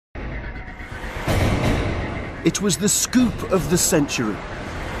It was the scoop of the century.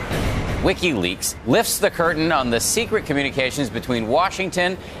 WikiLeaks lifts the curtain on the secret communications between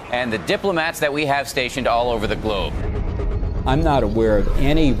Washington and the diplomats that we have stationed all over the globe. I'm not aware of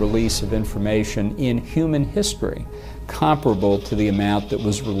any release of information in human history comparable to the amount that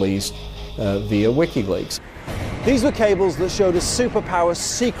was released via WikiLeaks. These were cables that showed a superpower's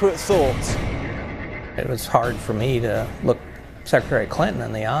secret thoughts. It was hard for me to look Secretary Clinton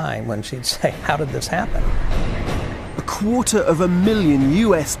in the eye when she'd say, "How did this happen?" 250,000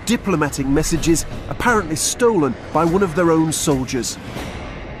 US diplomatic messages apparently stolen by one of their own soldiers.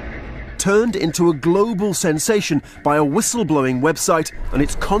 Turned into a global sensation by a whistleblowing website and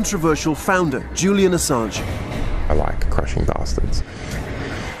its controversial founder, Julian Assange. I like crushing bastards.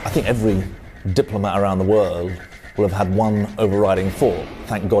 I think every diplomat around the world will have had one overriding thought.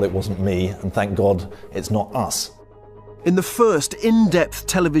 Thank God it wasn't me, and thank God it's not us. In the first in-depth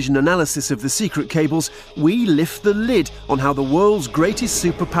television analysis of the secret cables, we lift the lid on how the world's greatest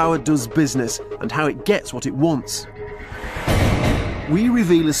superpower does business and how it gets what it wants. We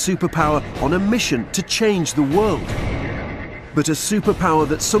reveal a superpower on a mission to change the world, but a superpower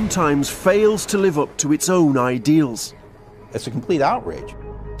that sometimes fails to live up to its own ideals. It's a complete outrage.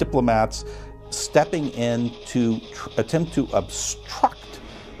 Diplomats stepping in to attempt to obstruct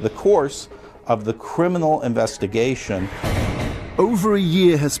the course of the criminal investigation. Over a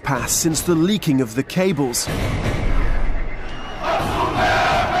year has passed since the leaking of the cables.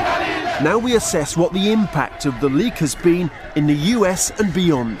 Now we assess what the impact of the leak has been in the US and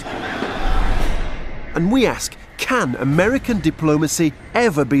beyond. And we ask, can American diplomacy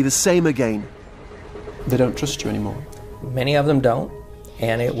ever be the same again? They don't trust you anymore. Many of them don't,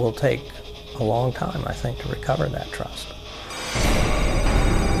 and it will take a long time, I think, to recover that trust.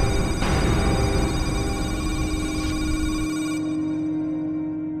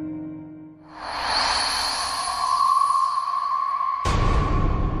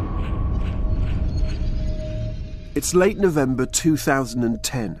 It's late November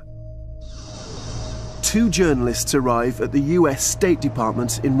 2010. Two journalists arrive at the US State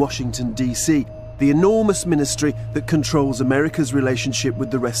Department in Washington, D.C., the enormous ministry that controls America's relationship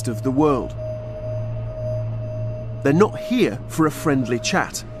with the rest of the world. They're not here for a friendly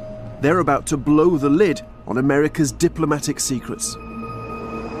chat. They're about to blow the lid on America's diplomatic secrets.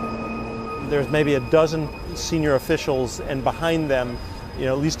 There's maybe a dozen senior officials, and behind them,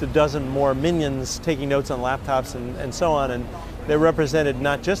 at least a dozen more minions taking notes on laptops and so on. And they represented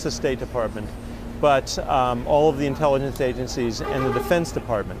not just the State Department, but all of the intelligence agencies and the Defense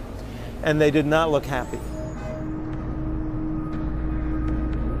Department. And they did not look happy.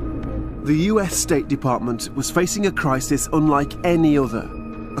 The US State Department was facing a crisis unlike any other.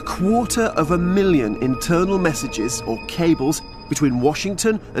 250,000 internal messages, or cables, between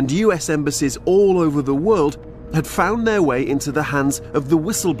Washington and US embassies all over the world had found their way into the hands of the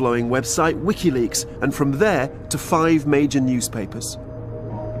whistleblowing website WikiLeaks, and from there to 5 major newspapers.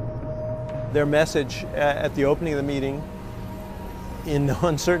 Their message at the opening of the meeting, in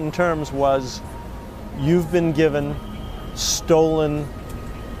uncertain terms, was, "You've been given stolen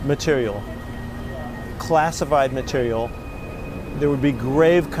material, classified material. There would be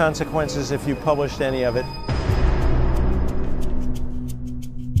grave consequences if you published any of it."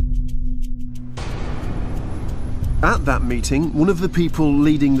 At that meeting, one of the people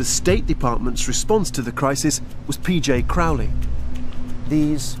leading the State Department's response to the crisis was PJ Crowley.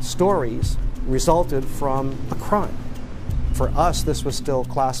 These stories resulted from a crime. For us, this was still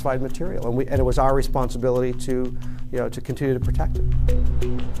classified material, and it was our responsibility to continue to protect it.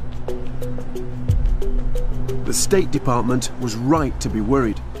 The State Department was right to be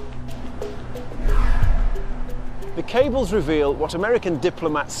worried. The cables reveal what American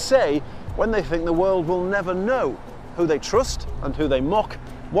diplomats say when they think the world will never know: who they trust and who they mock,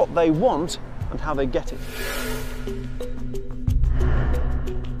 what they want and how they get it.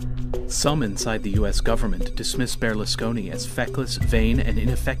 Some inside the US government dismiss Berlusconi as feckless, vain, and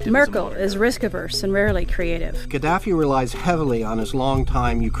ineffective. Merkel is risk-averse and rarely creative. Gaddafi relies heavily on his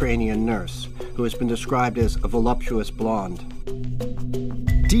longtime Ukrainian nurse, who has been described as a voluptuous blonde.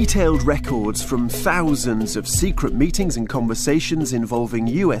 Detailed records from thousands of secret meetings and conversations involving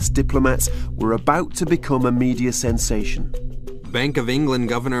US diplomats were about to become a media sensation. Bank of England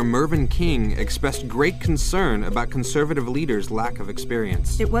Governor Mervyn King expressed great concern about conservative leaders' lack of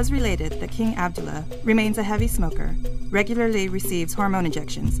experience. It was related that King Abdullah remains a heavy smoker, regularly receives hormone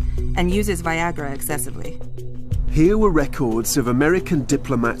injections, and uses Viagra excessively. Here were records of American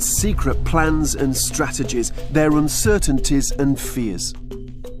diplomats' secret plans and strategies, their uncertainties and fears.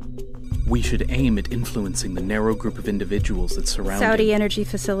 We should aim at influencing the narrow group of individuals that surround Saudi him. energy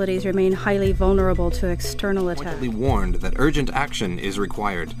facilities remain highly vulnerable to external attack. We warned that urgent action is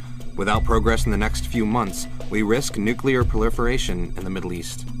required. Without progress in the next few months, we risk nuclear proliferation in the Middle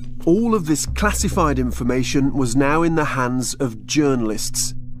East. All of this classified information was now in the hands of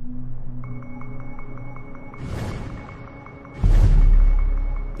journalists.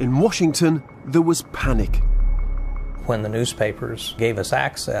 In Washington, there was panic. When the newspapers gave us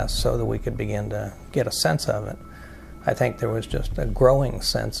access so that we could begin to get a sense of it, I think there was just a growing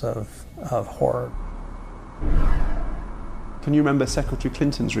sense of horror. Can you remember Secretary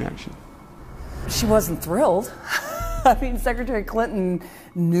Clinton's reaction? She wasn't thrilled. I mean, Secretary Clinton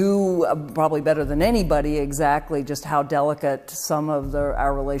knew probably better than anybody exactly just how delicate some of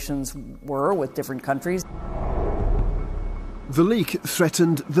our relations were with different countries. The leak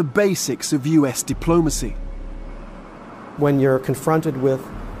threatened the basics of US diplomacy. When you're confronted with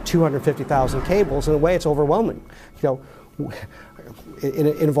 250,000 cables, in a way it's overwhelming. You know,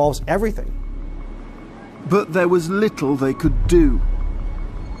 it involves everything. But there was little they could do.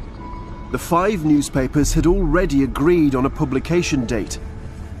 The 5 newspapers had already agreed on a publication date.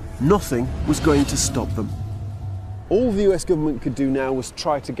 Nothing was going to stop them. All the US government could do now was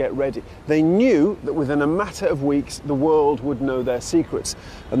try to get ready. They knew that within a matter of weeks the world would know their secrets,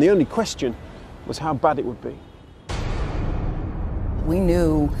 and the only question was how bad it would be. We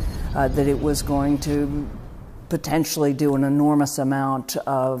knew that it was going to potentially do an enormous amount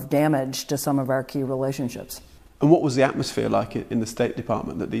of damage to some of our key relationships. And what was the atmosphere like in the State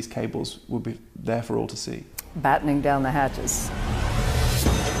Department that these cables would be there for all to see? Battening down the hatches.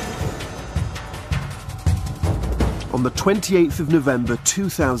 On the 28th of November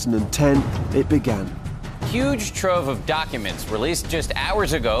 2010, it began. Huge trove of documents released just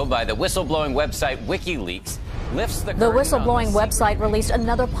hours ago by the whistleblowing website WikiLeaks lifts the whistleblowing website released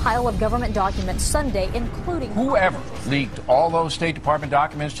another pile of government documents Sunday, including... Whoever leaked all those State Department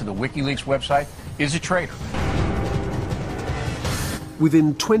documents to the WikiLeaks website is a traitor.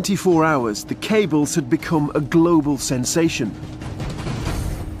 Within 24 hours, the cables had become a global sensation.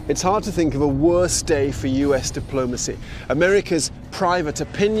 It's hard to think of a worse day for US diplomacy. America's private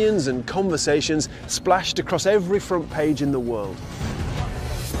opinions and conversations splashed across every front page in the world.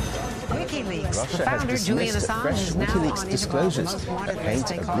 WikiLeaks. The founder, Julian Assange, is now WikiLeaks disclosures paint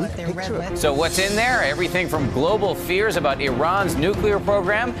a bleak picture. So what's in there? Everything from global fears about Iran's nuclear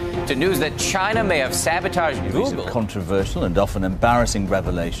program to news that China may have sabotaged Google. Controversial and often embarrassing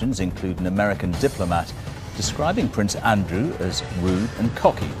revelations include an American diplomat describing Prince Andrew as rude and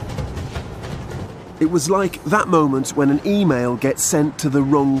cocky. It was like that moment when an email gets sent to the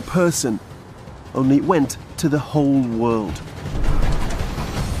wrong person, only it went to the whole world.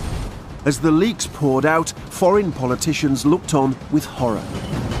 As the leaks poured out, foreign politicians looked on with horror.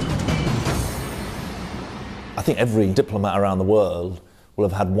 I think every diplomat around the world will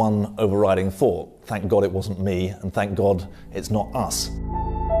have had one overriding thought: thank God it wasn't me, and thank God it's not us.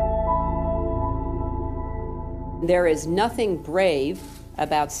 There is nothing brave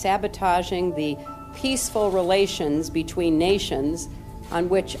about sabotaging the peaceful relations between nations on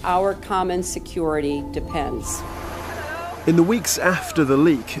which our common security depends. In the weeks after the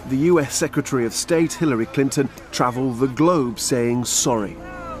leak, the US Secretary of State Hillary Clinton travelled the globe saying sorry.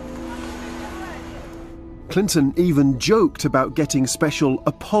 Clinton even joked about getting special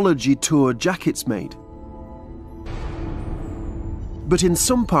apology tour jackets made. But in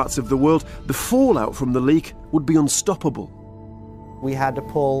some parts of the world, the fallout from the leak would be unstoppable. We had to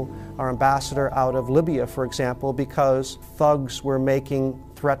pull our ambassador out of Libya, for example, because thugs were making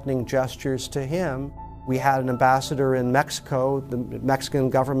threatening gestures to him. We had an ambassador in Mexico. The Mexican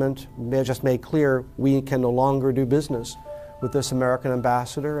government just made clear we can no longer do business with this American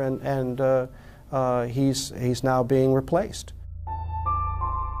ambassador, and he's now being replaced.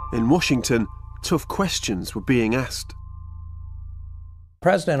 In Washington, tough questions were being asked.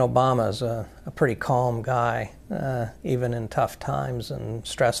 President Obama's a pretty calm guy, even in tough times and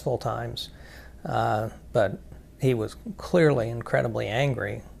stressful times. But he was clearly incredibly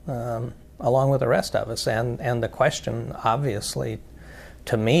angry, along with the rest of us. And the question, obviously,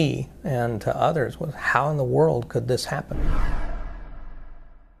 to me and to others was, how in the world could this happen?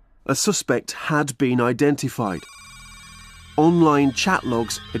 A suspect had been identified. Online chat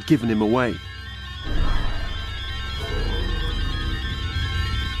logs had given him away.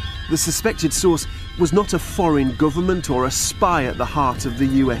 The suspected source was not a foreign government or a spy at the heart of the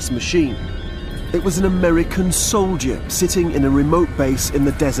US machine. It was an American soldier sitting in a remote base in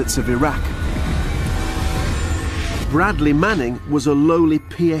the deserts of Iraq. Bradley Manning was a lowly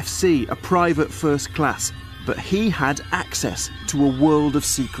PFC, a private first class, but he had access to a world of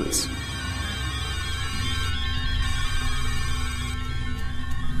secrets.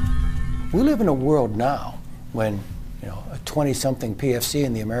 We live in a world now when, you know, a 20-something PFC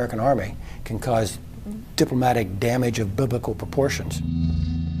in the American Army can cause diplomatic damage of biblical proportions.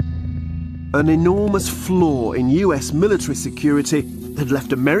 An enormous flaw in US military security had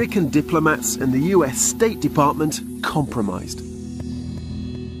left American diplomats and the US State Department compromised.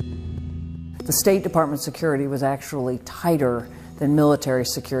 The State Department security was actually tighter than military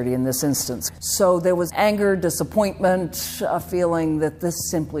security in this instance. So there was anger, disappointment, a feeling that this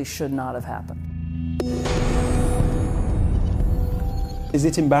simply should not have happened. Is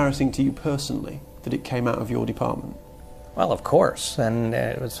it embarrassing to you personally that it came out of your department? Well, of course, and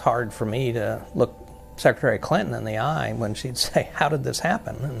it was hard for me to look Secretary Clinton in the eye when she'd say, "How did this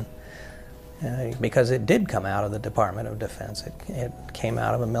happen?" And because it did come out of the Department of Defense. It came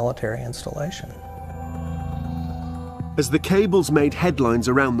out of a military installation. As the cables made headlines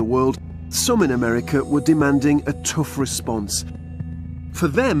around the world, some in America were demanding a tough response. For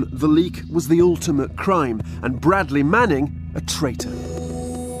them, the leak was the ultimate crime, and Bradley Manning, a traitor.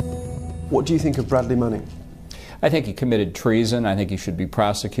 What do you think of Bradley Manning? I think he committed treason. I think he should be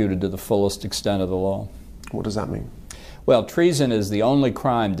prosecuted to the fullest extent of the law. What does that mean? Well, treason is the only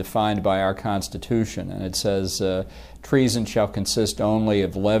crime defined by our Constitution, and it says treason shall consist only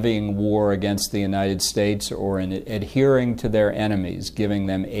of levying war against the United States or in adhering to their enemies, giving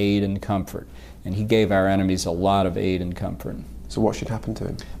them aid and comfort. And he gave our enemies a lot of aid and comfort. So what should happen to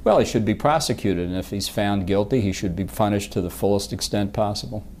him? Well, he should be prosecuted, and if he's found guilty, he should be punished to the fullest extent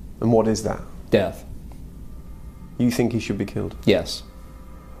possible. And what is that? Death. You think he should be killed? Yes.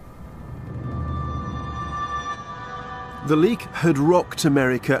 The leak had rocked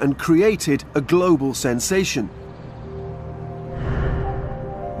America and created a global sensation.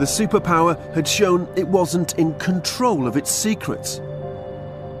 The superpower had shown it wasn't in control of its secrets.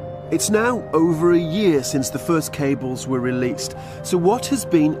 It's now over a year since the first cables were released. So what has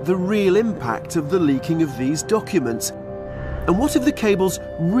been the real impact of the leaking of these documents? And what have the cables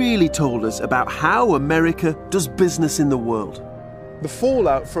really told us about how America does business in the world? The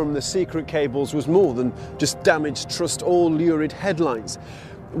fallout from the secret cables was more than just damaged trust or lurid headlines.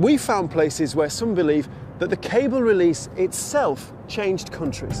 We found places where some believe that the cable release itself changed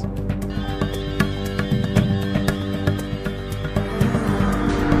countries.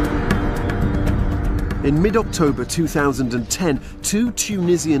 In mid-October 2010, two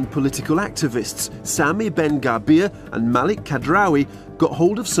Tunisian political activists, Sami Ben Gabir and Malik Kadraoui, got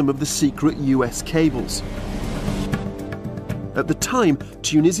hold of some of the secret US cables. At the time,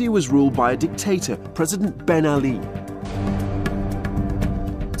 Tunisia was ruled by a dictator, President Ben Ali.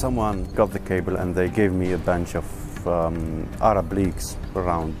 Someone got the cable and they gave me a bunch of Arab leaks,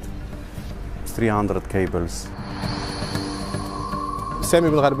 around 300 cables. Sami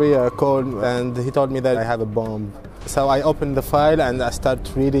Ben Gabir called and he told me that I have a bomb. So I opened the file and I started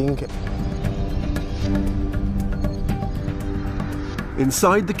reading.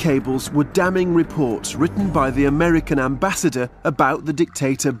 Inside the cables were damning reports written by the American ambassador about the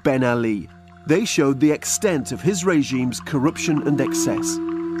dictator Ben Ali. They showed the extent of his regime's corruption and excess.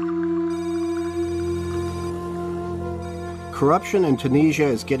 Corruption in Tunisia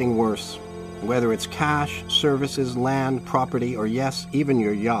is getting worse. Whether it's cash, services, land, property, or yes, even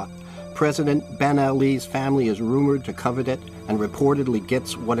your yacht, President Ben Ali's family is rumored to covet it and reportedly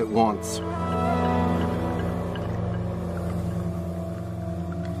gets what it wants.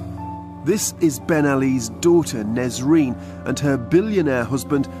 This is Ben Ali's daughter, Nesreen, and her billionaire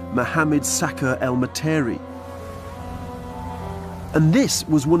husband, Mohammed Sakr El Materi. And this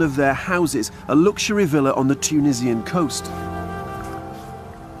was one of their houses, a luxury villa on the Tunisian coast.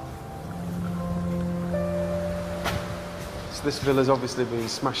 So this villa's obviously been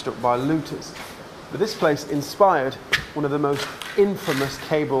smashed up by looters. But this place inspired one of the most infamous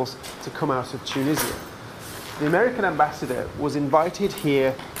cables to come out of Tunisia. The American ambassador was invited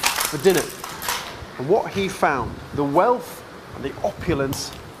here for dinner. And what he found, the wealth and the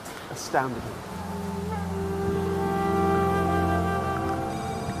opulence, astounded him.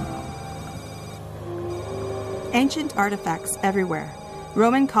 Ancient artifacts everywhere.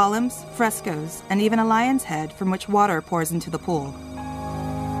 Roman columns, frescoes, and even a lion's head from which water pours into the pool.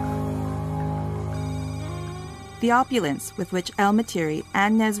 The opulence with which El Materi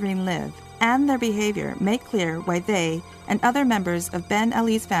and Nesreen live and their behavior make clear why they and other members of Ben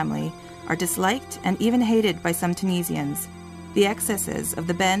Ali's family are disliked and even hated by some Tunisians. The excesses of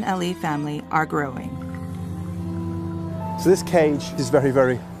the Ben Ali family are growing. So this cage is very,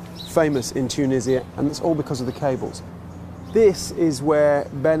 very famous in Tunisia, and it's all because of the cables. This is where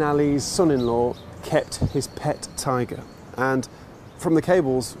Ben Ali's son-in-law kept his pet tiger. And from the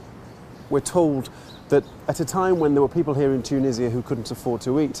cables, we're told that at a time when there were people here in Tunisia who couldn't afford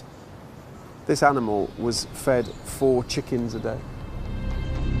to eat, This animal was fed 4 chickens a day.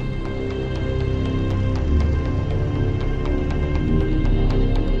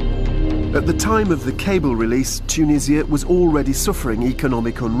 At the time of the cable release, Tunisia was already suffering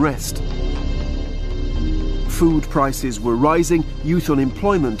economic unrest. Food prices were rising, youth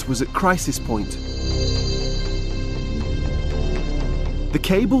unemployment was at crisis point. The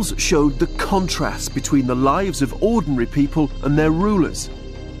cables showed the contrast between the lives of ordinary people and their rulers.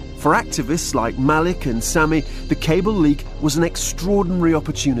 For activists like Malik and Sami, the cable leak was an extraordinary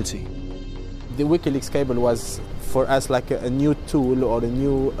opportunity. The WikiLeaks cable was for us like a new tool or a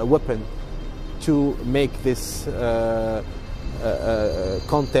new weapon to make this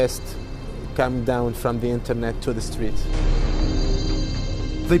contest come down from the internet to the streets.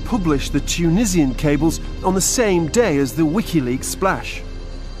 They published the Tunisian cables on the same day as the WikiLeaks splash.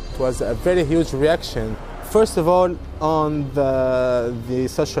 It was a very huge reaction. First of all, on the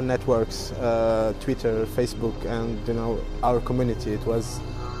social networks, Twitter, Facebook, and our community. It was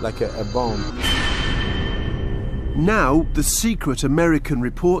like a bomb. Now, the secret American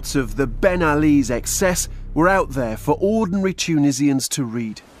reports of the Ben Ali's excess were out there for ordinary Tunisians to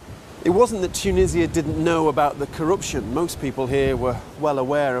read. It wasn't that Tunisia didn't know about the corruption. Most people here were well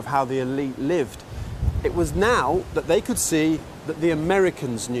aware of how the elite lived. It was now that they could see that the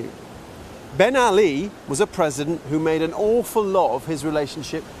Americans knew. Ben Ali was a president who made an awful lot of his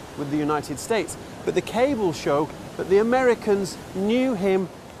relationship with the United States. But the cables show that the Americans knew him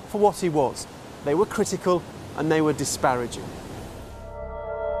for what he was. They were critical and they were disparaging.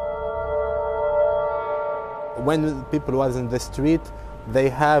 When people was in the street, they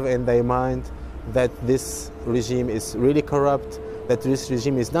have in their mind that this regime is really corrupt, that this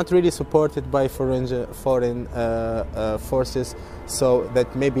regime is not really supported by foreign forces, so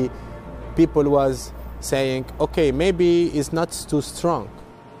that maybe people was saying, okay, maybe he's not too strong,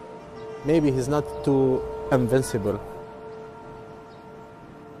 maybe he's not too invincible.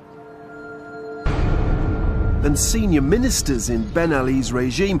 And senior ministers in Ben Ali's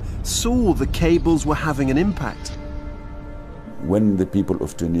regime saw the cables were having an impact. When the people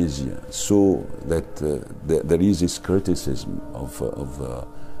of Tunisia saw that there is this criticism of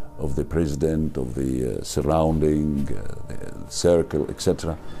the president, of the surrounding the circle,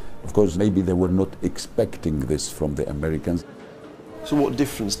 etc., of course, maybe they were not expecting this from the Americans. So what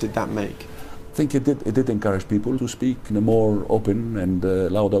difference did that make? I think it did encourage people to speak in a more open and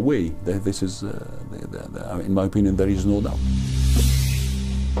louder way. This is, in my opinion, there is no doubt.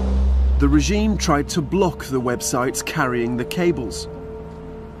 The regime tried to block the websites carrying the cables.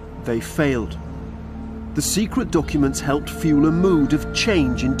 They failed. The secret documents helped fuel a mood of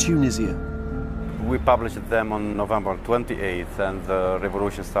change in Tunisia. We published them on November 28th, and the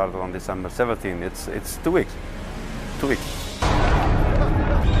revolution started on December 17th. It's 2 weeks. 2 weeks.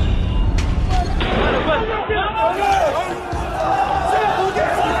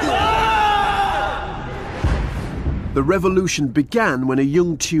 The revolution began when a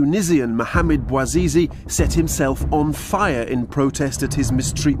young Tunisian, Mohamed Bouazizi, set himself on fire in protest at his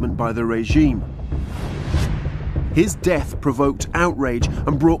mistreatment by the regime. His death provoked outrage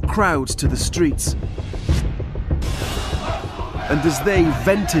and brought crowds to the streets. And as they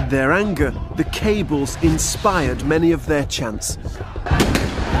vented their anger, the cables inspired many of their chants.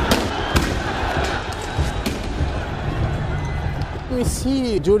 We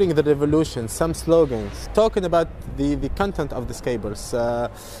see during the revolution some slogans talking about the content of these cables,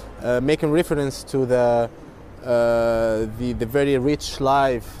 making reference to the very rich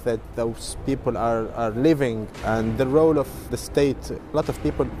life that those people are living, and the role of the state. A lot of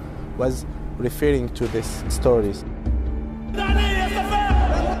people was referring to these stories.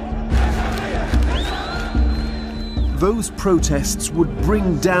 Those protests would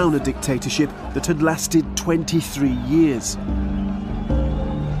bring down a dictatorship that had lasted 23 years.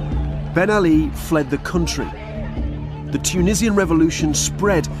 Ben Ali fled the country. The Tunisian revolution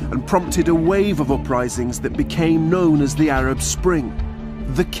spread and prompted a wave of uprisings that became known as the Arab Spring.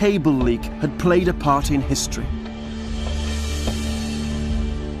 The cable leak had played a part in history.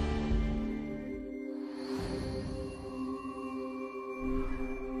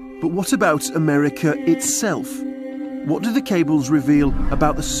 But what about America itself? What do the cables reveal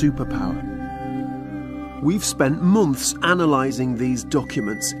about the superpower? We've spent months analysing these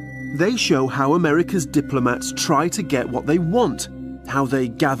documents. They show how America's diplomats try to get what they want, how they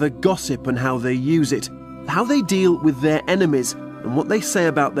gather gossip and how they use it, how they deal with their enemies and what they say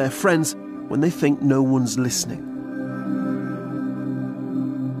about their friends when they think no one's listening.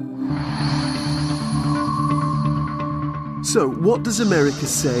 So, what does America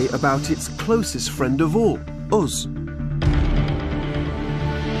say about its closest friend of all, us?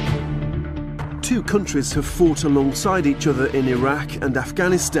 Two countries have fought alongside each other in Iraq and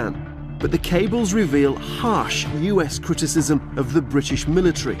Afghanistan, but the cables reveal harsh US criticism of the British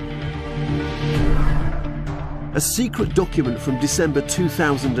military. A secret document from December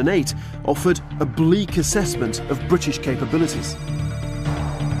 2008 offered a bleak assessment of British capabilities.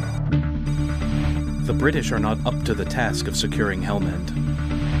 The British are not up to the task of securing Helmand.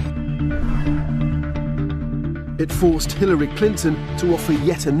 It forced Hillary Clinton to offer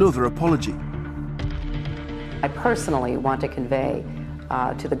yet another apology. I personally want to convey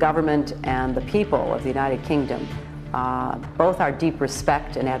to the government and the people of the United Kingdom both our deep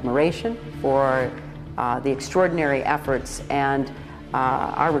respect and admiration for the extraordinary efforts and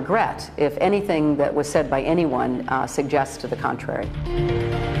our regret if anything that was said by anyone suggests to the contrary.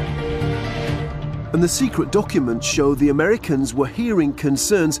 And the secret documents show the Americans were hearing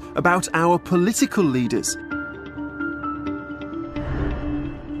concerns about our political leaders.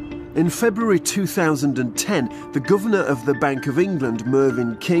 In February 2010, the governor of the Bank of England,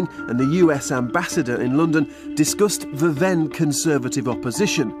 Mervyn King, and the US ambassador in London discussed the then Conservative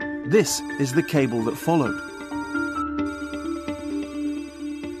opposition. This is the cable that followed.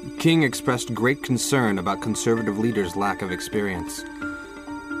 King expressed great concern about Conservative leaders' lack of experience.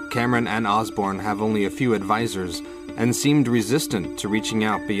 Cameron and Osborne have only a few advisors and seemed resistant to reaching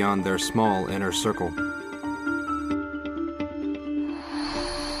out beyond their small inner circle.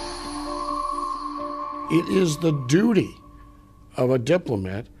 It is the duty of a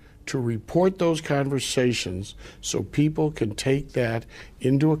diplomat to report those conversations so people can take that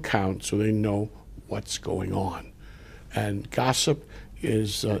into account so they know what's going on. And gossip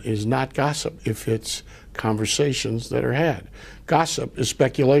is not gossip if it's conversations that are had. Gossip is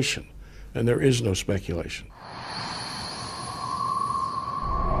speculation, and there is no speculation.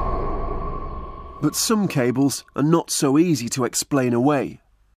 But some cables are not so easy to explain away.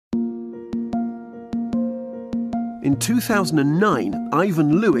 In 2009,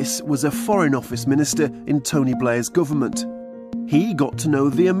 Ivan Lewis was a Foreign Office minister in Tony Blair's government. He got to know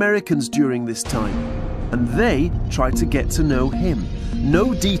the Americans during this time, and they tried to get to know him.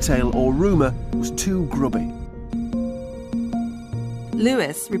 No detail or rumour was too grubby.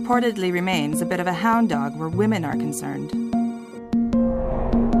 Lewis reportedly remains a bit of a hound dog where women are concerned.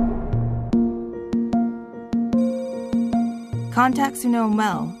 Contacts who know him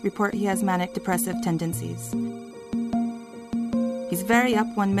well report he has manic depressive tendencies. He's very up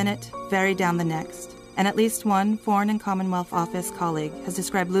one minute, very down the next, and at least one Foreign and Commonwealth Office colleague has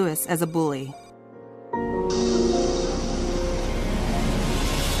described Lewis as a bully.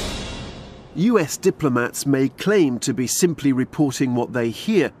 US diplomats may claim to be simply reporting what they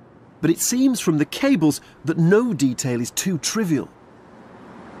hear, but it seems from the cables that no detail is too trivial.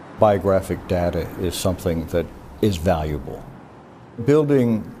 Biographic data is something that is valuable.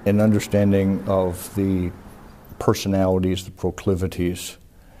 Building an understanding of the personalities, the proclivities,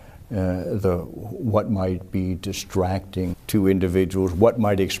 what might be distracting to individuals, what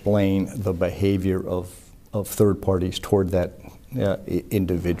might explain the behavior of third parties toward that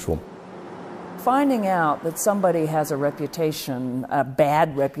individual. Finding out that somebody has a reputation, a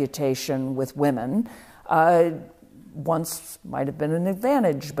bad reputation with women, once might have been an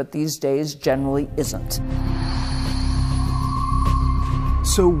advantage, but these days generally isn't.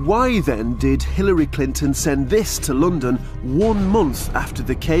 So why then did Hillary Clinton send this to London 1 month after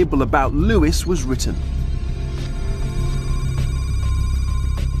the cable about Lewis was written?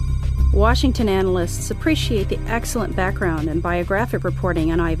 Washington analysts appreciate the excellent background and biographic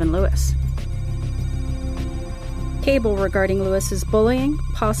reporting on Ivan Lewis. Cable regarding Lewis's bullying,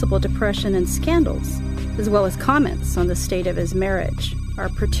 possible depression, and scandals, as well as comments on the state of his marriage, are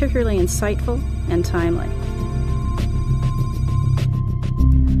particularly insightful and timely.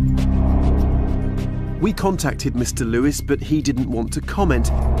 We contacted Mr. Lewis, but he didn't want to comment.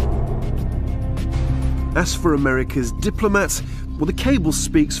 As for America's diplomats, well, the cable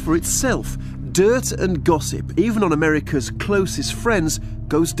speaks for itself. Dirt and gossip, even on America's closest friends,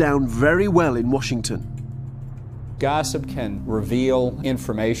 goes down very well in Washington. Gossip can reveal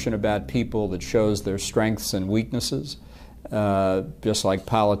information about people that shows their strengths and weaknesses. Just like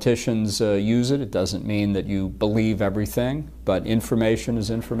politicians use it, it doesn't mean that you believe everything, but information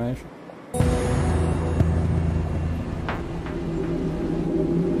is information.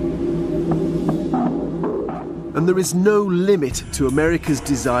 And there is no limit to America's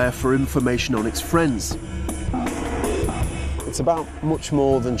desire for information on its friends. It's about much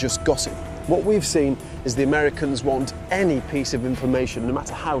more than just gossip. What we've seen is the Americans want any piece of information, no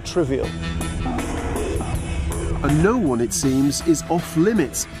matter how trivial. And no one, it seems, is off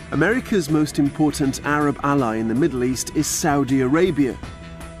limits. America's most important Arab ally in the Middle East is Saudi Arabia.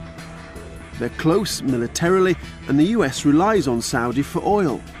 They're close militarily, and the US relies on Saudi for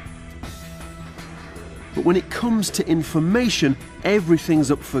oil. But when it comes to information,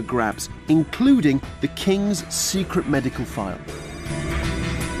 everything's up for grabs, including the King's secret medical file.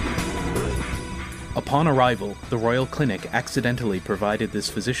 Upon arrival, the Royal Clinic accidentally provided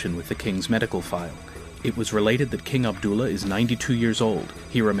this physician with the King's medical file. It was related that King Abdullah is 92 years old.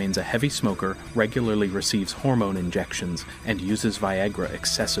 He remains a heavy smoker, regularly receives hormone injections, and uses Viagra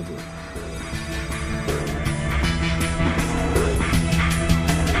excessively.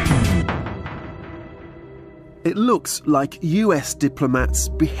 It looks like US diplomats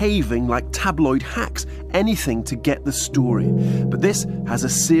behaving like tabloid hacks, anything to get the story. But this has a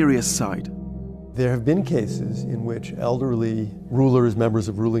serious side. There have been cases in which elderly rulers, members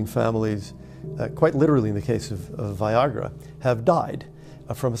of ruling families, quite literally in the case of Viagra, have died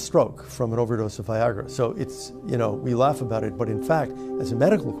from a stroke, from an overdose of Viagra. So it's, you know, we laugh about it, but in fact, as a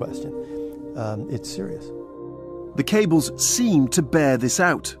medical question, it's serious. The cables seem to bear this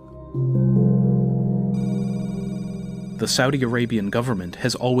out. The Saudi Arabian government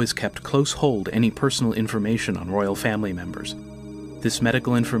has always kept close hold any personal information on royal family members. This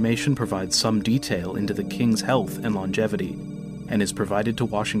medical information provides some detail into the king's health and longevity, and is provided to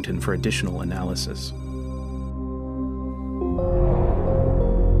Washington for additional analysis.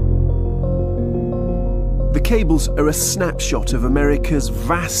 The cables are a snapshot of America's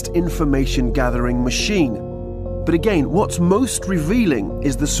vast information-gathering machine. But again, what's most revealing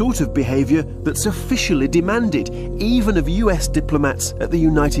is the sort of behaviour that's officially demanded, even of US diplomats at the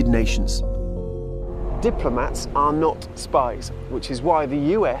United Nations. Diplomats are not spies, which is why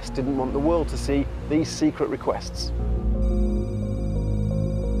the US didn't want the world to see these secret requests.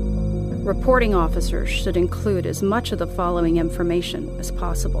 Reporting officers should include as much of the following information as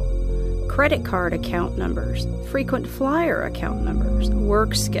possible: credit card account numbers, frequent flyer account numbers,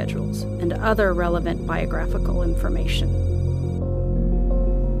 work schedules, and other relevant biographical information.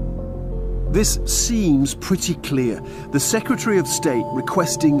 This seems pretty clear. The Secretary of State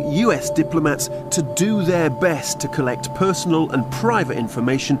requesting US diplomats to do their best to collect personal and private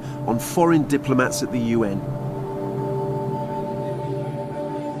information on foreign diplomats at the UN.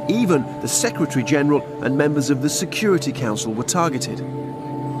 Even the Secretary General and members of the Security Council were targeted.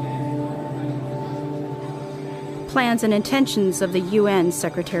 Plans and intentions of the UN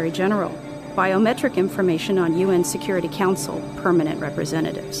Secretary General, biometric information on UN Security Council permanent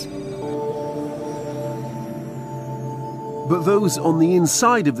representatives. But those on the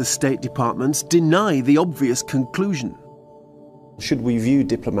inside of the State Departments deny the obvious conclusion. Should we view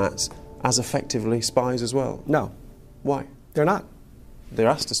diplomats as effectively spies as well? No. Why? They're not. They're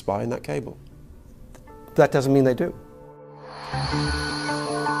asked to spy in that cable. That doesn't mean they do.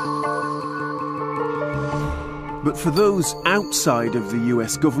 But for those outside of the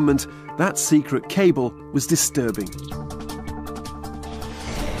US government, that secret cable was disturbing.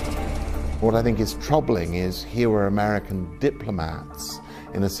 What I think is troubling is here were American diplomats,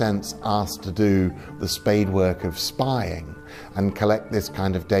 in a sense, asked to do the spade work of spying and collect this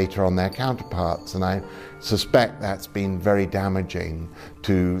kind of data on their counterparts. And I suspect that's been very damaging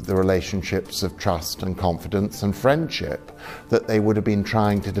to the relationships of trust and confidence and friendship that they would have been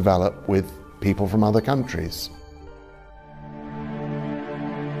trying to develop with people from other countries.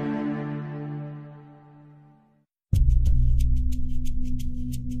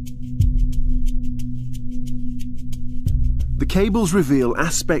 The cables reveal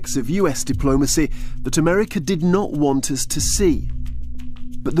aspects of US diplomacy that America did not want us to see.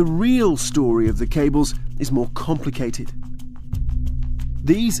 But the real story of the cables is more complicated.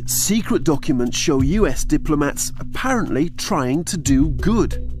 These secret documents show US diplomats apparently trying to do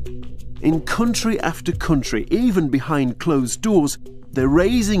good. In country after country, even behind closed doors, they're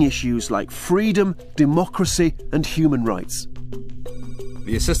raising issues like freedom, democracy, and human rights.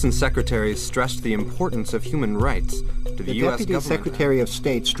 The Assistant Secretary stressed the importance of human rights to the U.S. Deputy government. Secretary of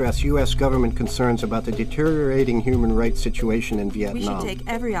State stressed U.S. government concerns about the deteriorating human rights situation in Vietnam. We should take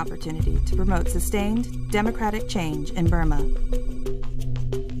every opportunity to promote sustained democratic change in Burma.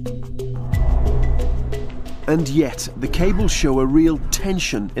 And yet, the cables show a real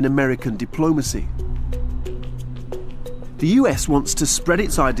tension in American diplomacy. The US wants to spread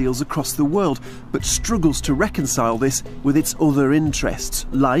its ideals across the world, but struggles to reconcile this with its other interests,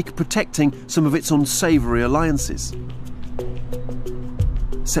 like protecting some of its unsavoury alliances.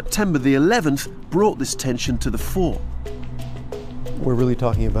 September the 11th brought this tension to the fore. We're really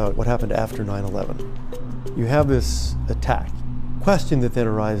talking about what happened after 9/11. You have this attack. The question that then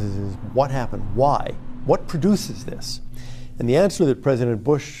arises is, what happened? Why? What produces this? And the answer that President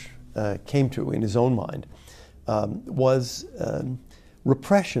Bush came to in his own mind was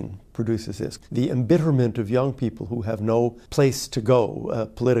Repression produces this. The embitterment of young people who have no place to go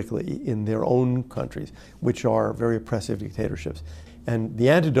politically in their own countries, which are very oppressive dictatorships. And the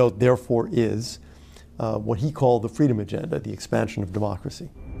antidote, therefore, is what he called the freedom agenda, the expansion of democracy.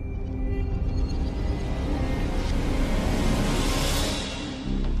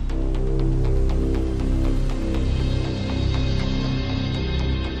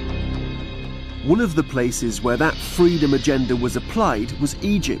 One of the places where that freedom agenda was applied was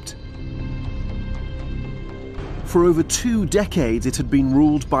Egypt. For over 2 decades, it had been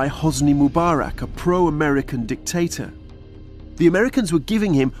ruled by Hosni Mubarak, a pro-American dictator. The Americans were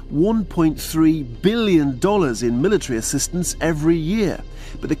giving him $1.3 billion in military assistance every year,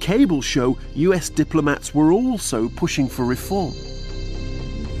 but the cables show US diplomats were also pushing for reform.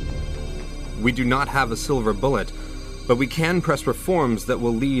 We do not have a silver bullet, but we can press reforms that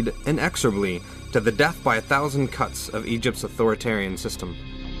will lead inexorably to the death by 1,000 cuts of Egypt's authoritarian system.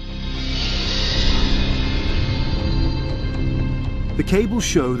 The cables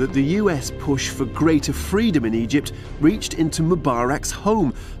show that the US push for greater freedom in Egypt reached into Mubarak's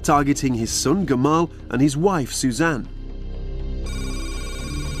home, targeting his son Gamal and his wife Suzanne.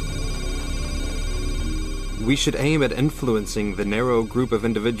 We should aim at influencing the narrow group of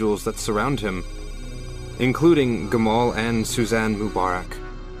individuals that surround him, including Gamal and Suzanne Mubarak.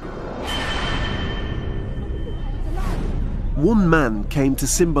 One man came to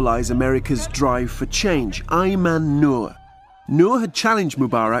symbolize America's drive for change, Ayman Noor. Noor had challenged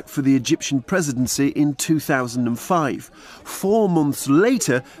Mubarak for the Egyptian presidency in 2005. 4 months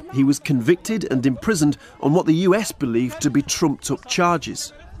later, he was convicted and imprisoned on what the US believed to be trumped-up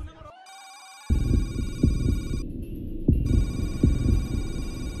charges.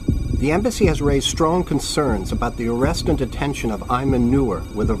 The embassy has raised strong concerns about the arrest and detention of Ayman Noor,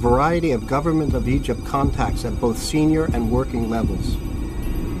 with a variety of government of Egypt contacts at both senior and working levels.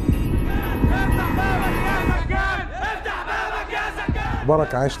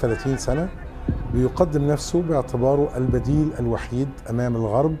 مبارك عاش 30 سنة بيقدم نفسه باعتباره البديل الوحيد أمام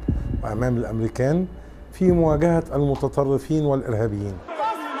الغرب وأمام الأمريكان في مواجهة المتطرفين والإرهابيين.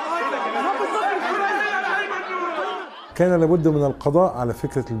 كان لابد من القضاء على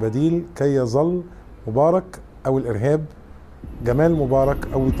فكرة البديل كي يظل مبارك أو الإرهاب، جمال مبارك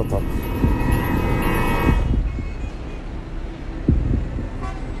أو التطرف.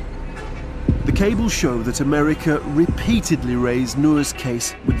 The cables show that America repeatedly raised Noor's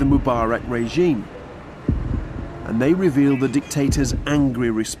case with the Mubarak regime, and they reveal the dictator's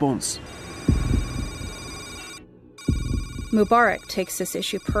angry response. Mubarak takes this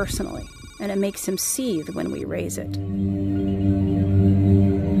issue personally, and it makes him seethe when we raise it.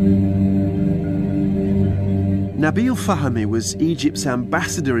 Nabil Fahmy was Egypt's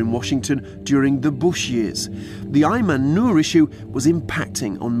ambassador in Washington during the Bush years. The Ayman Noor issue was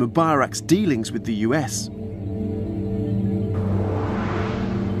impacting on Mubarak's dealings with the US.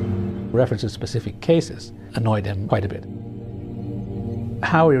 Reference to specific cases annoyed him quite a bit.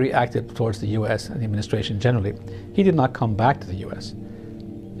 How he reacted towards the US and the administration generally, he did not come back to the US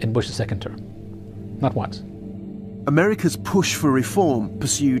in Bush's second term. Not once. America's push for reform,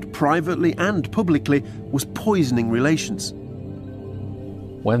 pursued privately and publicly, was poisoning relations.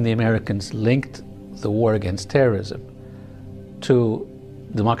 When the Americans linked the war against terrorism to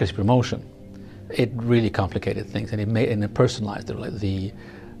democracy promotion, it really complicated things, and it personalized the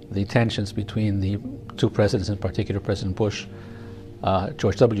tensions between the two presidents, in particular President Bush,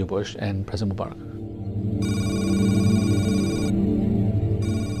 George W. Bush, and President Mubarak.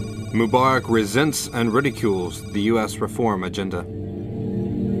 Mubarak resents and ridicules the U.S. reform agenda.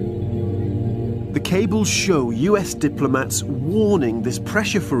 The cables show US diplomats warning this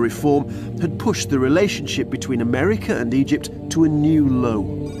pressure for reform had pushed the relationship between America and Egypt to a new low.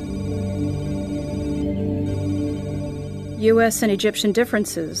 US and Egyptian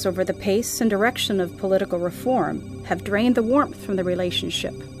differences over the pace and direction of political reform have drained the warmth from the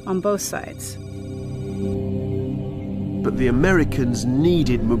relationship on both sides. But the Americans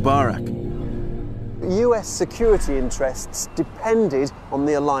needed Mubarak. US security interests depended on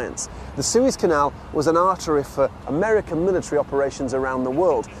the alliance. The Suez Canal was an artery for American military operations around the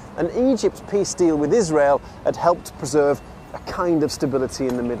world, and Egypt's peace deal with Israel had helped preserve a kind of stability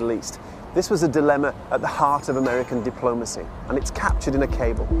in the Middle East. This was a dilemma at the heart of American diplomacy, and it's captured in a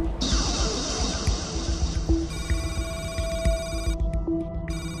cable.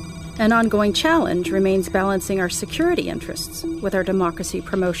 An ongoing challenge remains balancing our security interests with our democracy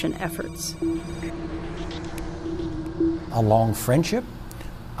promotion efforts. A long friendship,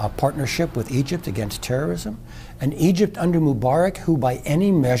 a partnership with Egypt against terrorism, an Egypt under Mubarak who by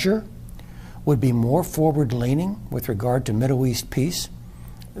any measure would be more forward-leaning with regard to Middle East peace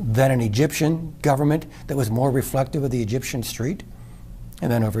than an Egyptian government that was more reflective of the Egyptian street.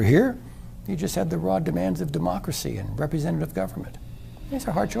 And then over here, you just had the raw demands of democracy and representative government. These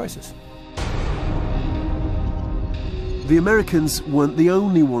are hard choices. The Americans weren't the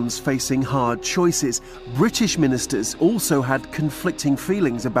only ones facing hard choices. British ministers also had conflicting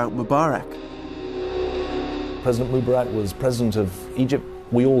feelings about Mubarak. President Mubarak was president of Egypt.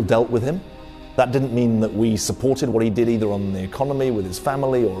 We all dealt with him. That didn't mean that we supported what he did either on the economy with his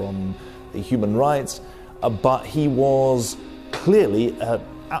family or on the human rights, but he was clearly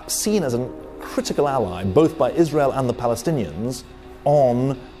seen as a critical ally, both by Israel and the Palestinians,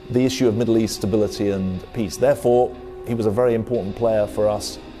 on the issue of Middle East stability and peace. Therefore, he was a very important player for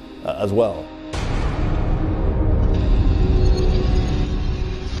us as well.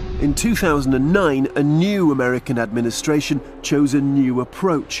 In 2009, a new American administration chose a new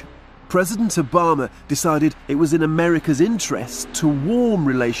approach. President Obama decided it was in America's interest to warm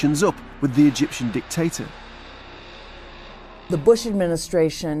relations up with the Egyptian dictator. The Bush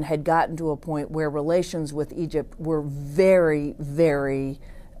administration had gotten to a point where relations with Egypt were very, very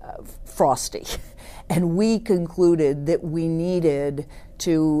frosty. And we concluded that we needed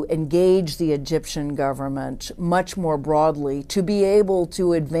to engage the Egyptian government much more broadly to be able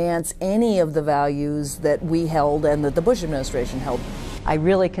to advance any of the values that we held and that the Bush administration held. I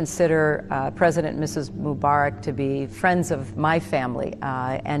really consider President and Mrs. Mubarak to be friends of my family,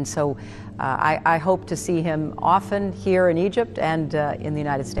 and so I hope to see him often here in Egypt and in the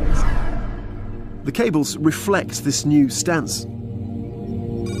United States. The cables reflect this new stance.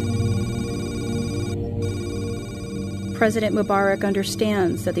 President Mubarak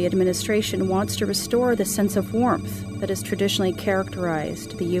understands that the administration wants to restore the sense of warmth that has traditionally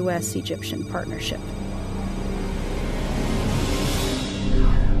characterized the U.S.-Egyptian partnership.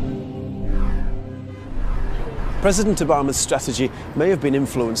 President Obama's strategy may have been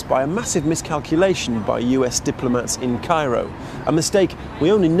influenced by a massive miscalculation by US diplomats in Cairo, a mistake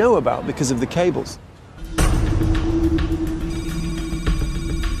we only know about because of the cables.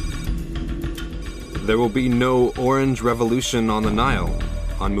 There will be no orange revolution on the Nile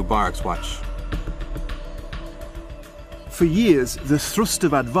on Mubarak's watch. For years, the thrust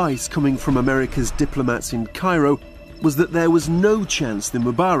of advice coming from America's diplomats in Cairo was that there was no chance the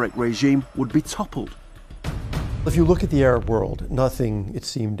Mubarak regime would be toppled. If you look at the Arab world, nothing, it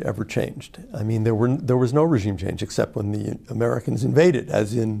seemed, ever changed. I mean, there was no regime change except when the Americans invaded,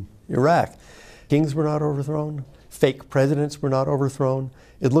 as in Iraq. Kings were not overthrown. Fake presidents were not overthrown.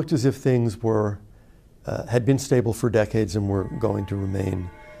 It looked as if things were, had been stable for decades and were going to remain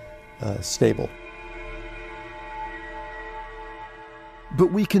stable.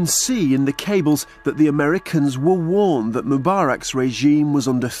 But we can see in the cables that the Americans were warned that Mubarak's regime was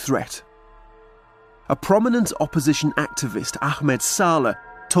under threat. A prominent opposition activist, Ahmed Saleh,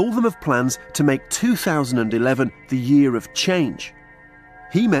 told them of plans to make 2011 the year of change.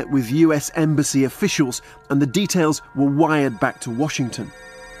 He met with US embassy officials and the details were wired back to Washington.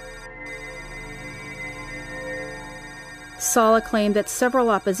 Saleh claimed that several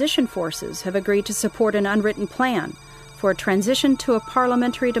opposition forces have agreed to support an unwritten plan for a transition to a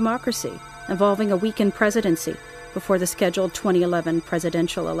parliamentary democracy involving a weakened presidency before the scheduled 2011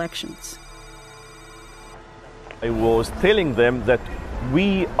 presidential elections. I was telling them that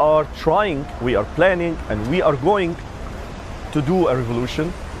we are trying, we are planning, and we are going to do a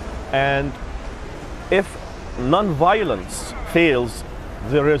revolution. And if non-violence fails,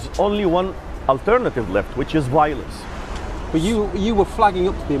 there is only one alternative left, which is violence. But you were flagging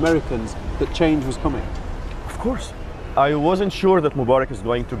up to the Americans that change was coming. Of course. I wasn't sure that Mubarak is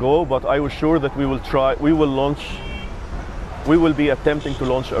going to go, but I was sure that we will be attempting to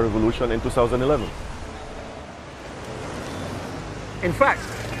launch a revolution in 2011. In fact,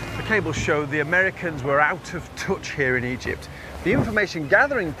 the cables show the Americans were out of touch here in Egypt. The information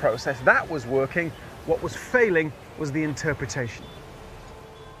gathering process, that was working. What was failing was the interpretation.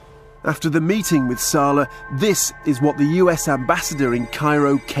 After the meeting with Saleh, this is what the US ambassador in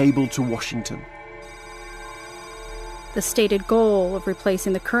Cairo cabled to Washington. The stated goal of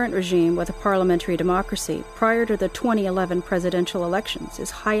replacing the current regime with a parliamentary democracy prior to the 2011 presidential elections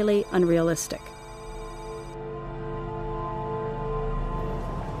is highly unrealistic.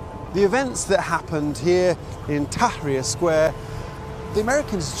 The events that happened here in Tahrir Square, the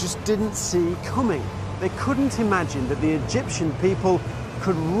Americans just didn't see coming. They couldn't imagine that the Egyptian people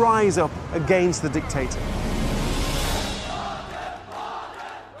could rise up against the dictator.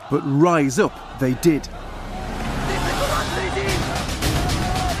 But rise up they did.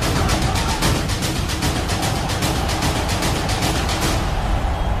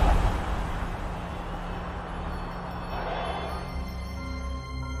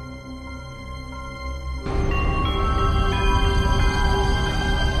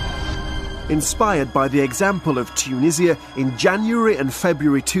 Inspired by the example of Tunisia, in January and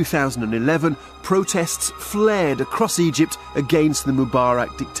February 2011, protests flared across Egypt against the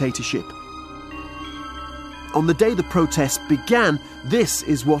Mubarak dictatorship. On the day the protests began, this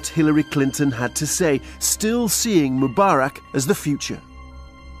is what Hillary Clinton had to say, still seeing Mubarak as the future.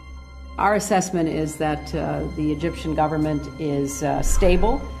 Our assessment is that the Egyptian government is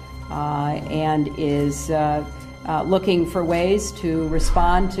stable and is looking for ways to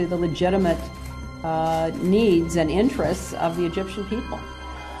respond to the legitimate needs and interests of the Egyptian people.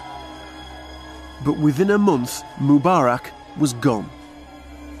 But within a month, Mubarak was gone.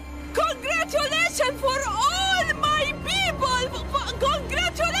 Congratulations for all my people!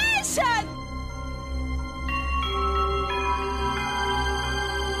 Congratulations!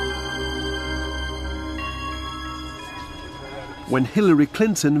 When Hillary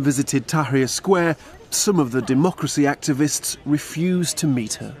Clinton visited Tahrir Square, some of the democracy activists refused to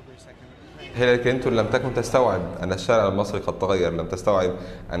meet her. هيلاري كلينتون لم تكن تستوعب أن الشارع المصري قد تغير، لم تستوعب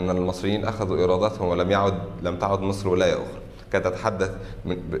أن المصريين أخذوا إيراداتهم ولم تعد مصر ولاية أخرى. كانت تتحدث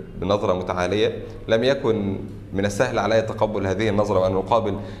بنظرة متعالية، لم يكن من السهل علي تقبل هذه النظرة وأن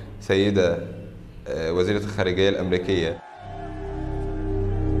أقابل سيدة وزيرة الخارجية الأمريكية.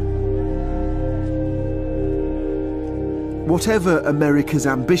 Whatever America's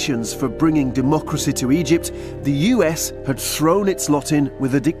ambitions for bringing democracy to Egypt, the US had thrown its lot in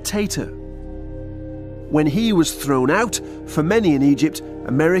with a dictator. When he was thrown out, for many in Egypt,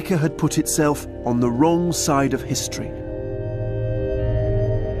 America had put itself on the wrong side of history.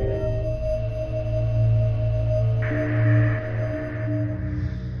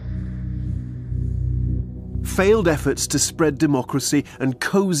 Failed efforts to spread democracy and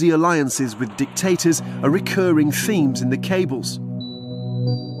cosy alliances with dictators are recurring themes in the cables.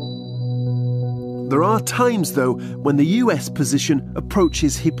 There are times, though, when the US position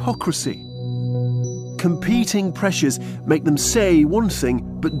approaches hypocrisy. Competing pressures make them say one thing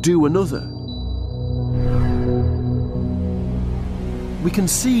but do another. We can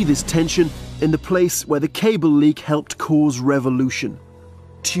see this tension in the place where the cable leak helped cause revolution,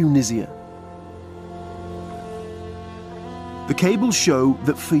 Tunisia. The cables show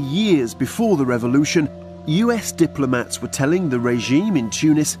that for years before the revolution, US diplomats were telling the regime in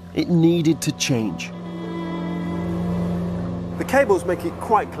Tunis it needed to change. The cables make it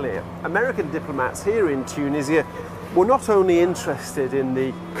quite clear. American diplomats here in Tunisia were not only interested in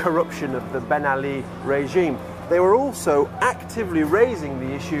the corruption of the Ben Ali regime, they were also actively raising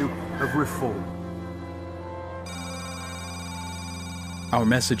the issue of reform. Our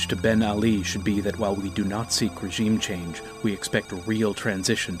message to Ben Ali should be that while we do not seek regime change, we expect a real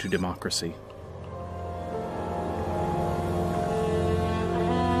transition to democracy.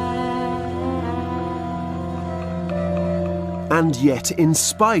 And yet, in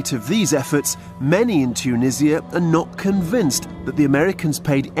spite of these efforts, many in Tunisia are not convinced that the Americans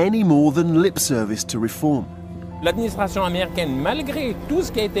paid any more than lip service to reform. L'administration américaine, malgré tout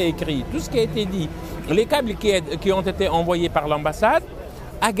ce qui a été écrit, tout ce qui a été dit, les câbles qui ont été envoyés par l'ambassade,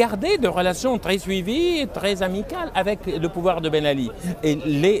 a gardé de relations très suivies, très amicales avec le pouvoir de Ben Ali. Et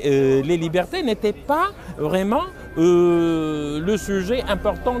les libertés n'étaient pas vraiment le sujet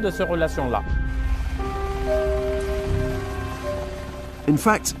important de ces relations-là. In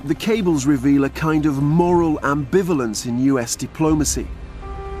fact, the cables reveal a kind of moral ambivalence in US diplomacy.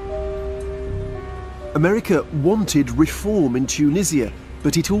 America wanted reform in Tunisia,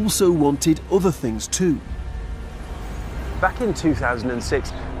 but it also wanted other things too. Back in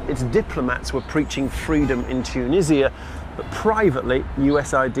 2006, its diplomats were preaching freedom in Tunisia, but privately,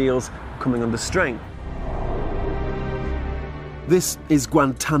 US ideals were coming under strain. This is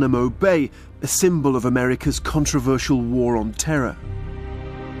Guantanamo Bay, a symbol of America's controversial war on terror.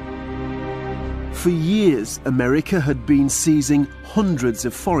 For years, America had been seizing hundreds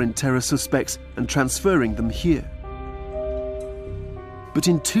of foreign terror suspects and transferring them here. But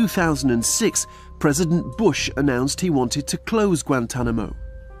in 2006, President Bush announced he wanted to close Guantanamo.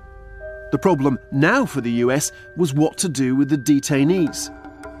 The problem now for the US was what to do with the detainees.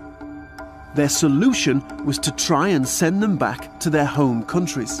 Their solution was to try and send them back to their home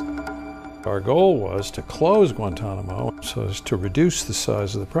countries. Our goal was to close Guantanamo so as to reduce the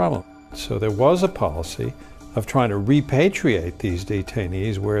size of the problem. So there was a policy of trying to repatriate these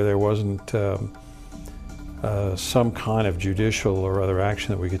detainees where there wasn't some kind of judicial or other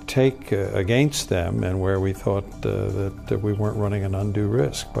action that we could take against them, and where we thought that we weren't running an undue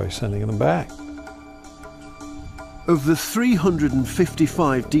risk by sending them back. Of the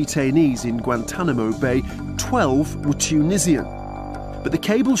 355 detainees in Guantanamo Bay, 12 were Tunisian. But the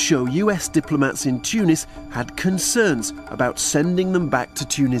cables show US diplomats in Tunis had concerns about sending them back to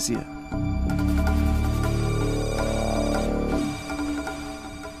Tunisia.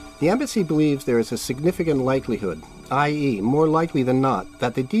 The embassy believes there is a significant likelihood, i.e., more likely than not,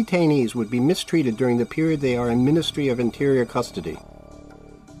 that the detainees would be mistreated during the period they are in Ministry of Interior custody.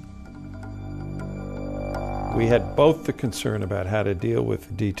 We had both the concern about how to deal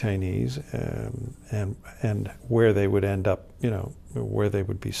with the detainees and where they would end up, you know, where they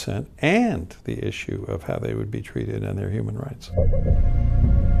would be sent, and the issue of how they would be treated and their human rights.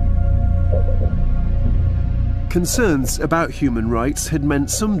 Concerns about human rights had meant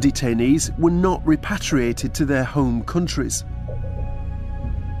some detainees were not repatriated to their home countries.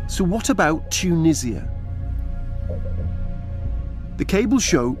 So what about Tunisia? The cables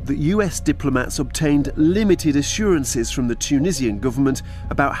show that US diplomats obtained limited assurances from the Tunisian government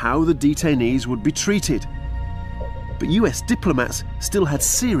about how the detainees would be treated. But US diplomats still had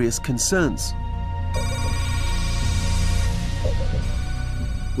serious concerns.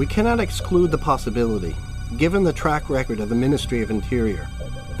 We cannot exclude the possibility, given the track record of the Ministry of Interior,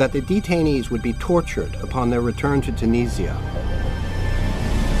 that the detainees would be tortured upon their return to Tunisia.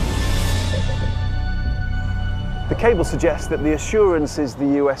 The cable suggests that the assurances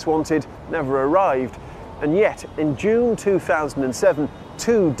the US wanted never arrived, and yet in June 2007,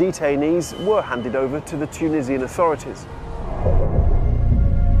 2 detainees were handed over to the Tunisian authorities.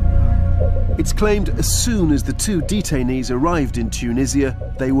 It's claimed as soon as the 2 detainees arrived in Tunisia,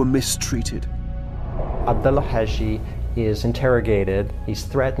 they were mistreated. Abdullah Haji is interrogated, he's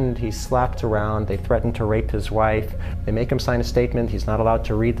threatened, he's slapped around, they threaten to rape his wife, they make him sign a statement, he's not allowed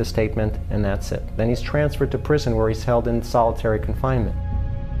to read the statement, and that's it. Then he's transferred to prison where he's held in solitary confinement.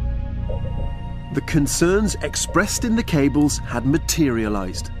 The concerns expressed in the cables had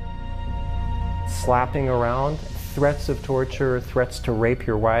materialized. Slapping around, threats of torture, threats to rape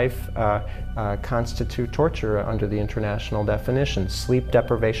your wife constitute torture under the international definition. Sleep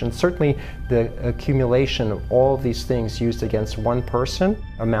deprivation, certainly the accumulation of all of these things used against one person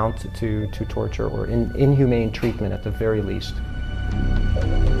amount to torture or inhumane treatment at the very least.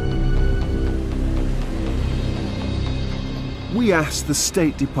 We asked the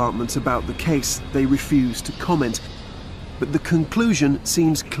State Department about the case. They refused to comment, but the conclusion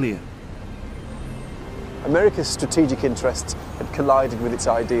seems clear. America's strategic interests had collided with its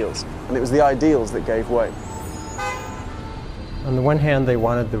ideals, and it was the ideals that gave way. On the one hand, they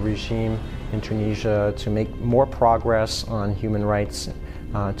wanted the regime in Tunisia to make more progress on human rights,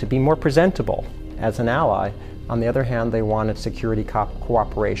 to be more presentable as an ally. On the other hand, they wanted security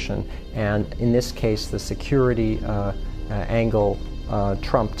cooperation, and in this case, the security angle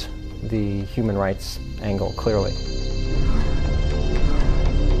trumped the human rights angle clearly.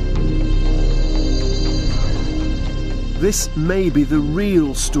 This may be the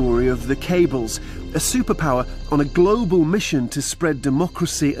real story of the cables, a superpower on a global mission to spread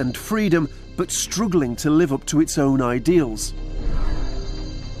democracy and freedom, but struggling to live up to its own ideals.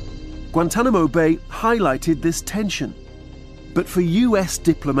 Guantanamo Bay highlighted this tension. But for US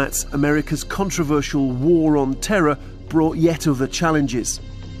diplomats, America's controversial war on terror brought yet other challenges.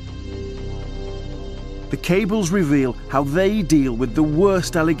 The cables reveal how they deal with the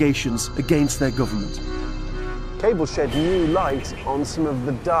worst allegations against their government. Cables shed new light on some of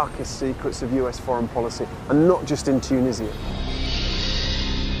the darkest secrets of US foreign policy, and not just in Tunisia.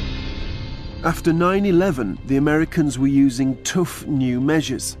 After 9/11, the Americans were using tough new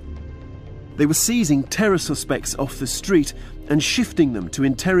measures. They were seizing terror suspects off the street and shifting them to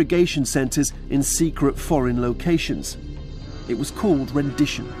interrogation centres in secret foreign locations. It was called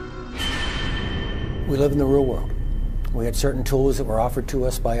rendition. We live in the real world. We had certain tools that were offered to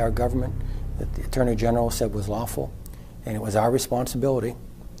us by our government that the Attorney General said was lawful, and it was our responsibility,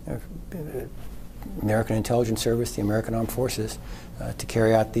 American Intelligence Service, the American Armed Forces, to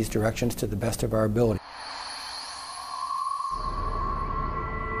carry out these directions to the best of our ability.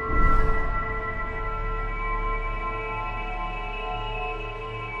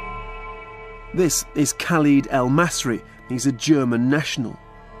 This is Khalid El-Masri. He's a German national.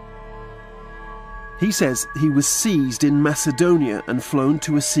 He says he was seized in Macedonia and flown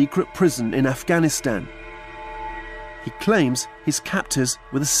to a secret prison in Afghanistan. He claims his captors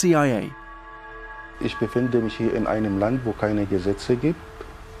were the CIA. Ich befinde mich hier in einem Land, wo keine Gesetze gibt.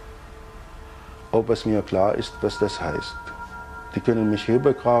 Ob es mir klar ist, was das heißt. Die können mich hier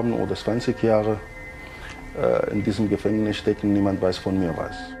begraben oder 20 Jahre in diesem Gefängnis stecken, niemand weiß von mir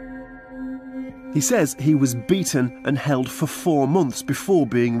was. He says he was beaten and held for 4 months before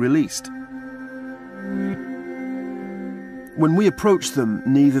being released. When we approached them,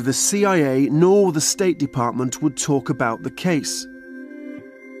 neither the CIA nor the State Department would talk about the case.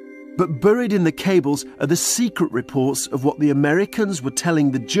 But buried in the cables are the secret reports of what the Americans were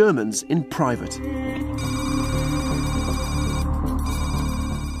telling the Germans in private.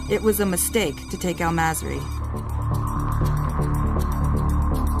 It was a mistake to take al-Masri.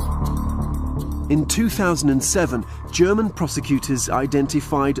 In 2007, German prosecutors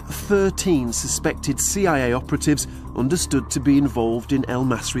identified 13 suspected CIA operatives understood to be involved in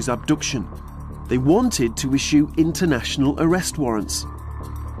al-Masri's abduction. They wanted to issue international arrest warrants,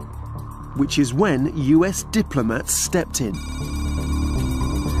 which is when US diplomats stepped in.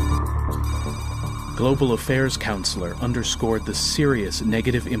 Global Affairs Counselor underscored the serious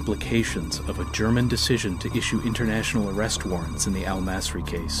negative implications of a German decision to issue international arrest warrants in the al-Masri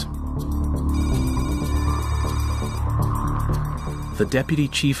case. The Deputy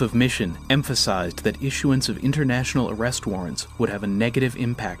Chief of Mission emphasized that issuance of international arrest warrants would have a negative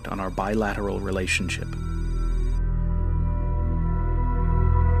impact on our bilateral relationship.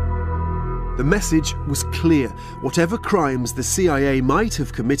 The message was clear. Whatever crimes the CIA might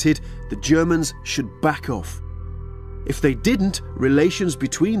have committed, the Germans should back off. If they didn't, relations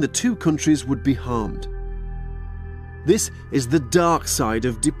between the two countries would be harmed. This is the dark side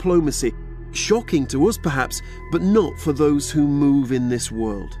of diplomacy. Shocking to us perhaps, but not for those who move in this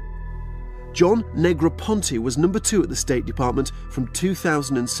world. John Negroponte was number 2 at the State Department from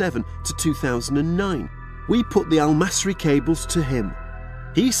 2007 to 2009. We put the al-Masri cables to him.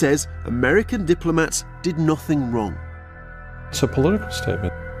 He says American diplomats did nothing wrong. It's a political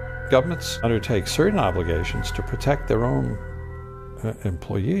statement. Governments undertake certain obligations to protect their own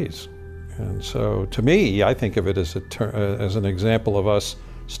employees. And so, to me, I think of it as an example of us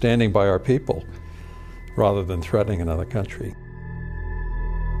standing by our people rather than threatening another country.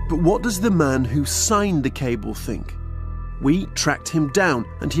 But what does the man who signed the cable think? We tracked him down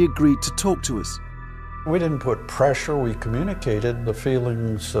and he agreed to talk to us. We didn't put pressure, we communicated the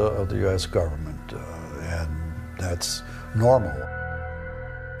feelings of the U.S. government, and that's normal.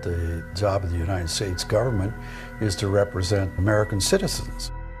 The job of the United States government is to represent American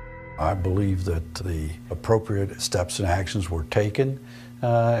citizens. I believe that the appropriate steps and actions were taken,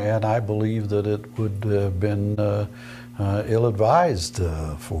 and I believe that it would have been ill-advised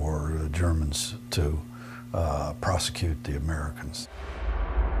for Germans to prosecute the Americans.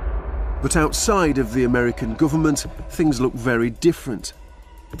 But outside of the American government, things look very different.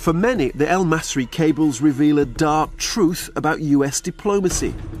 For many, the al-Masri cables reveal a dark truth about US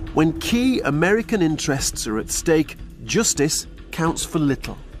diplomacy. When key American interests are at stake, justice counts for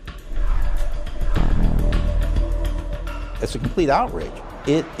little. It's a complete outrage.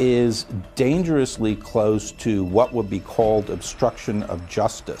 It is dangerously close to what would be called obstruction of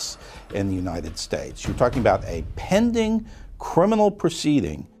justice in the United States. You're talking about a pending criminal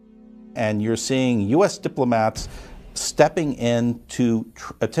proceeding, and you're seeing U.S. diplomats stepping in to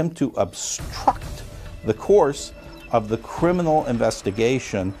attempt to obstruct the course of the criminal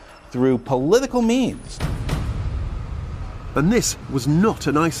investigation through political means. And this was not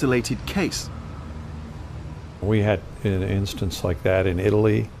an isolated case. We had an instance like that in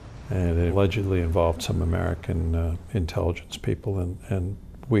Italy, and it allegedly involved some American intelligence people, and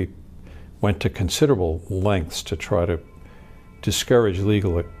we went to considerable lengths to try to discourage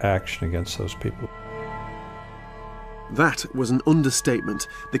legal action against those people. That was an understatement.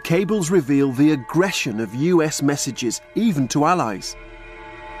 The cables reveal the aggression of US messages, even to allies.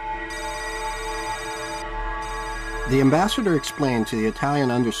 The ambassador explained to the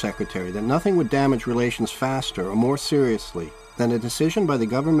Italian undersecretary that nothing would damage relations faster or more seriously than a decision by the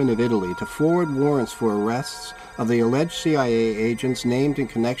government of Italy to forward warrants for arrests of the alleged CIA agents named in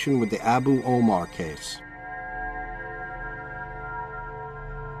connection with the Abu Omar case.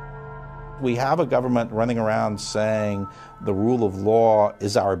 We have a government running around saying the rule of law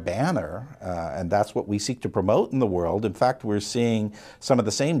is our banner, and that's what we seek to promote in the world. In fact, we're seeing some of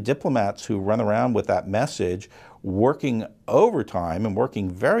the same diplomats who run around with that message working overtime and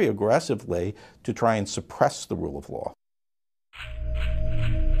working very aggressively to try and suppress the rule of law.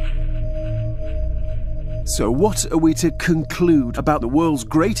 So what are we to conclude about the world's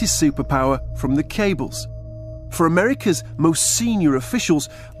greatest superpower from the cables? For America's most senior officials,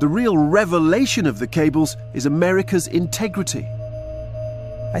 the real revelation of the cables is America's integrity.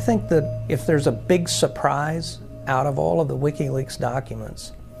 I think that if there's a big surprise out of all of the WikiLeaks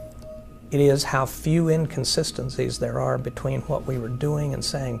documents, it is how few inconsistencies there are between what we were doing and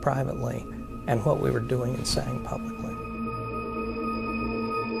saying privately and what we were doing and saying publicly.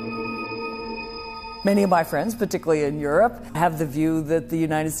 Many of my friends, particularly in Europe, have the view that the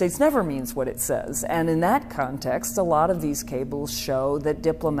United States never means what it says. And in that context, a lot of these cables show that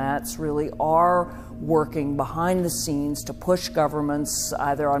diplomats really are working behind the scenes to push governments,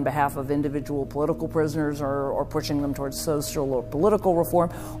 either on behalf of individual political prisoners or pushing them towards social or political reform,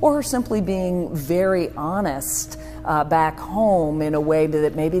 or simply being very honest back home in a way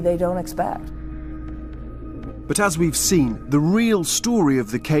that maybe they don't expect. But as we've seen, the real story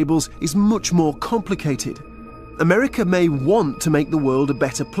of the cables is much more complicated. America may want to make the world a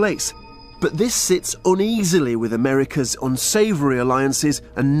better place, but this sits uneasily with America's unsavory alliances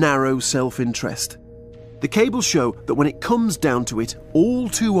and narrow self-interest. The cables show that when it comes down to it, all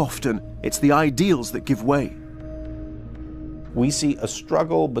too often, it's the ideals that give way. We see a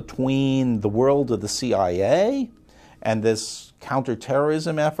struggle between the world of the CIA and this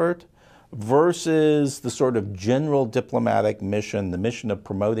counterterrorism effort versus the sort of general diplomatic mission, the mission of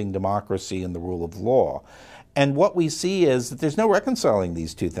promoting democracy and the rule of law. And what we see is that there's no reconciling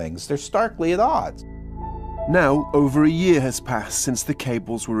these two things. They're starkly at odds. Now, over a year has passed since the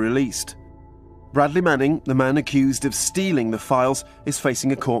cables were released. Bradley Manning, the man accused of stealing the files, is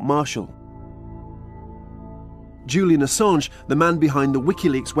facing a court-martial. Julian Assange, the man behind the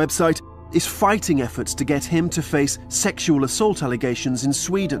WikiLeaks website, is fighting efforts to get him to face sexual assault allegations in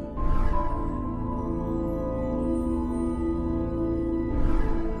Sweden.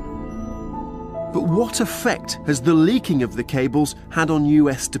 But what effect has the leaking of the cables had on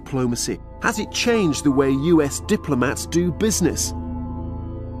US diplomacy? Has it changed the way US diplomats do business?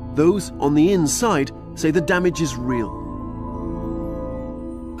 Those on the inside say the damage is real.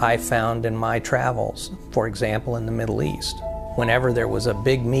 I found in my travels, for example in the Middle East, whenever there was a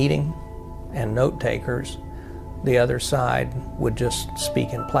big meeting and note takers, the other side would just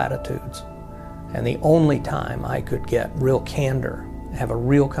speak in platitudes. And the only time I could get real candor, have a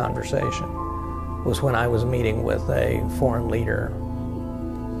real conversation, was when I was meeting with a foreign leader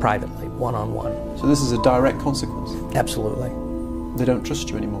privately, one-on-one. So this is a direct consequence? Absolutely. They don't trust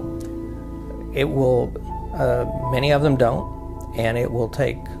you anymore? It will, many of them don't, and it will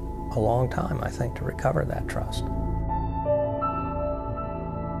take a long time, I think, to recover that trust.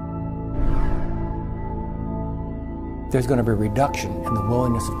 There's going to be a reduction in the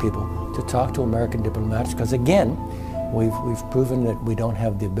willingness of people to talk to American diplomats because, again, we've proven that we don't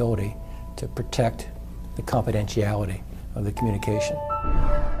have the ability to protect the confidentiality of the communication.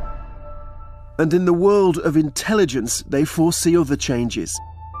 And in the world of intelligence, they foresee other changes.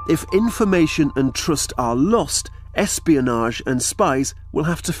 If information and trust are lost, espionage and spies will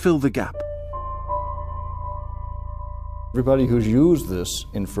have to fill the gap. Everybody who's used this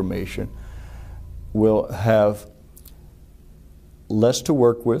information will have less to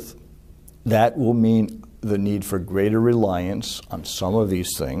work with. That will mean the need for greater reliance on some of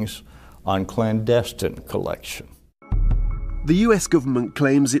these things, on clandestine collection. The US government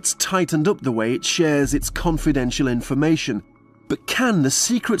claims it's tightened up the way it shares its confidential information. But can the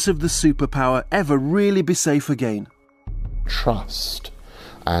secrets of the superpower ever really be safe again? Trust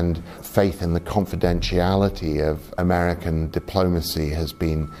and faith in the confidentiality of American diplomacy has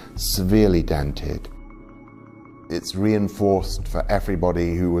been severely dented. It's reinforced for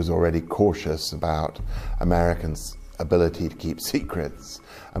everybody who was already cautious about Americans' ability to keep secrets.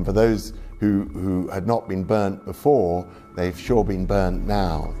 And for those who had not been burnt before, they've sure been burnt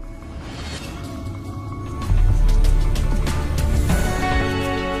now.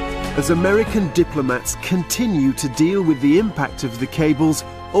 As American diplomats continue to deal with the impact of the cables,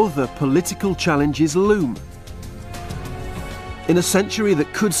 other political challenges loom. In a century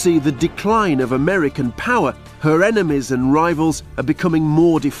that could see the decline of American power, her enemies and rivals are becoming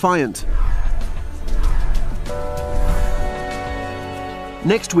more defiant.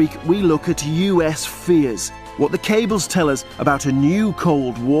 Next week, we look at US fears, what the cables tell us about a new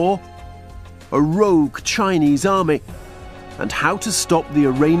Cold War, a rogue Chinese army, and how to stop the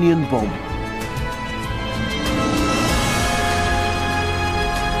Iranian bomb.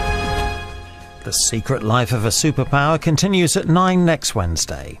 The Secret Life of a Superpower continues at 9 next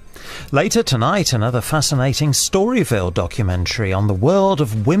Wednesday. Later tonight, another fascinating Storyville documentary on the world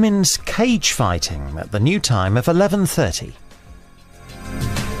of women's cage fighting at the new time of 11:30.